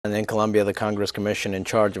And in Colombia, the Congress Commission in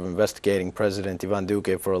charge of investigating President Ivan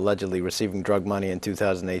Duque for allegedly receiving drug money in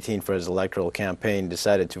 2018 for his electoral campaign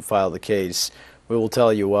decided to file the case. We will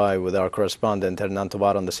tell you why with our correspondent Hernan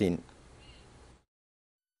Tobar on the scene.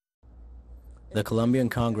 The Colombian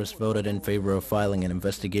Congress voted in favor of filing an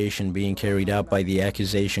investigation being carried out by the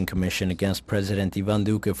Accusation Commission against President Ivan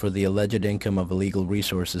Duque for the alleged income of illegal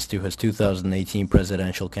resources to his 2018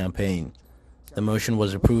 presidential campaign. The motion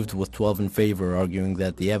was approved with 12 in favor, arguing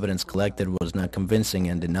that the evidence collected was not convincing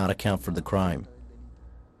and did not account for the crime.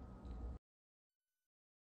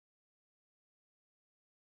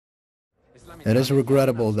 It is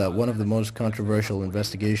regrettable that one of the most controversial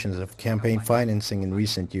investigations of campaign financing in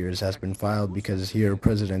recent years has been filed because here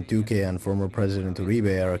President Duque and former President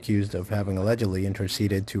Uribe are accused of having allegedly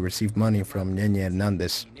interceded to receive money from Ñeñe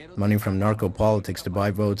Hernandez, money from narco-politics to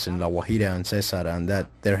buy votes in La Guajira and Cesar, and that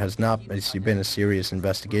there has not been a serious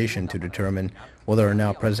investigation to determine whether or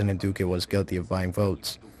not President Duque was guilty of buying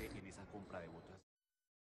votes.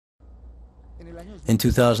 In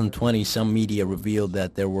 2020, some media revealed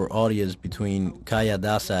that there were audios between Kaya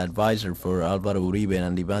Daza, advisor for Álvaro Uribe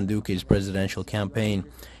and Iván Duque's presidential campaign,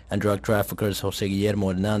 and drug traffickers José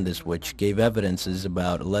Guillermo Hernández, which gave evidences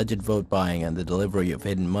about alleged vote buying and the delivery of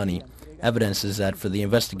hidden money, evidences that for the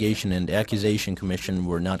investigation and accusation commission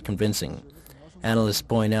were not convincing. Analysts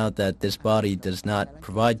point out that this body does not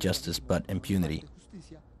provide justice but impunity.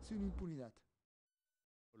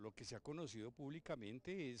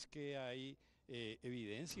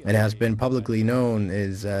 It has been publicly known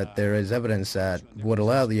is that there is evidence that would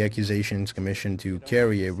allow the Accusations Commission to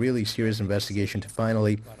carry a really serious investigation to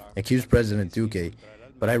finally accuse President Duque.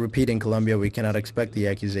 But I repeat, in Colombia, we cannot expect the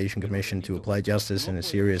Accusation Commission to apply justice in a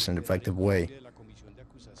serious and effective way.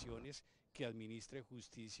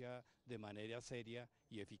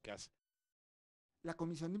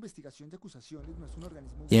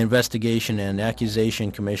 The Investigation and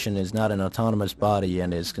Accusation Commission is not an autonomous body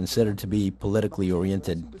and is considered to be politically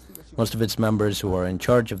oriented. Most of its members who are in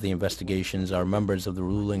charge of the investigations are members of the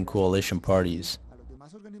ruling coalition parties.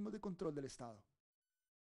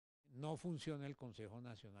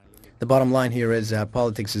 The bottom line here is that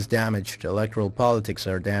politics is damaged. Electoral politics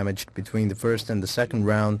are damaged. Between the first and the second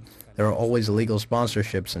round, there are always illegal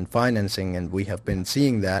sponsorships and financing, and we have been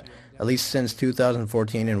seeing that at least since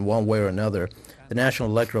 2014 in one way or another. The National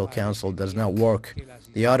Electoral Council does not work.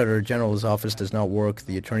 The Auditor General's office does not work.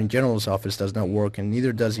 The Attorney General's office does not work, and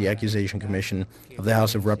neither does the Accusation Commission of the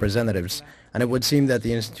House of Representatives. And it would seem that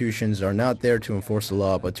the institutions are not there to enforce the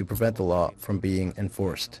law, but to prevent the law from being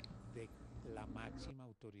enforced.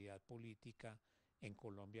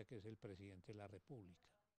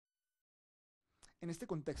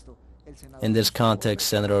 In this context,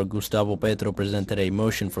 Senator Gustavo Petro presented a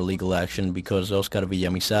motion for legal action because Oscar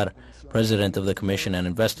Villamizar, president of the commission and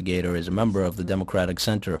investigator, is a member of the Democratic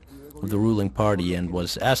Center of the ruling party and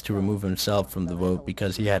was asked to remove himself from the vote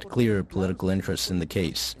because he had clear political interests in the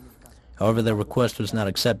case. However, the request was not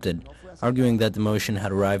accepted, arguing that the motion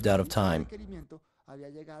had arrived out of time.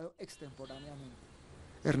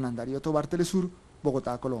 Hernan Tobar, teleSUR,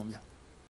 Bogotá, Colombia.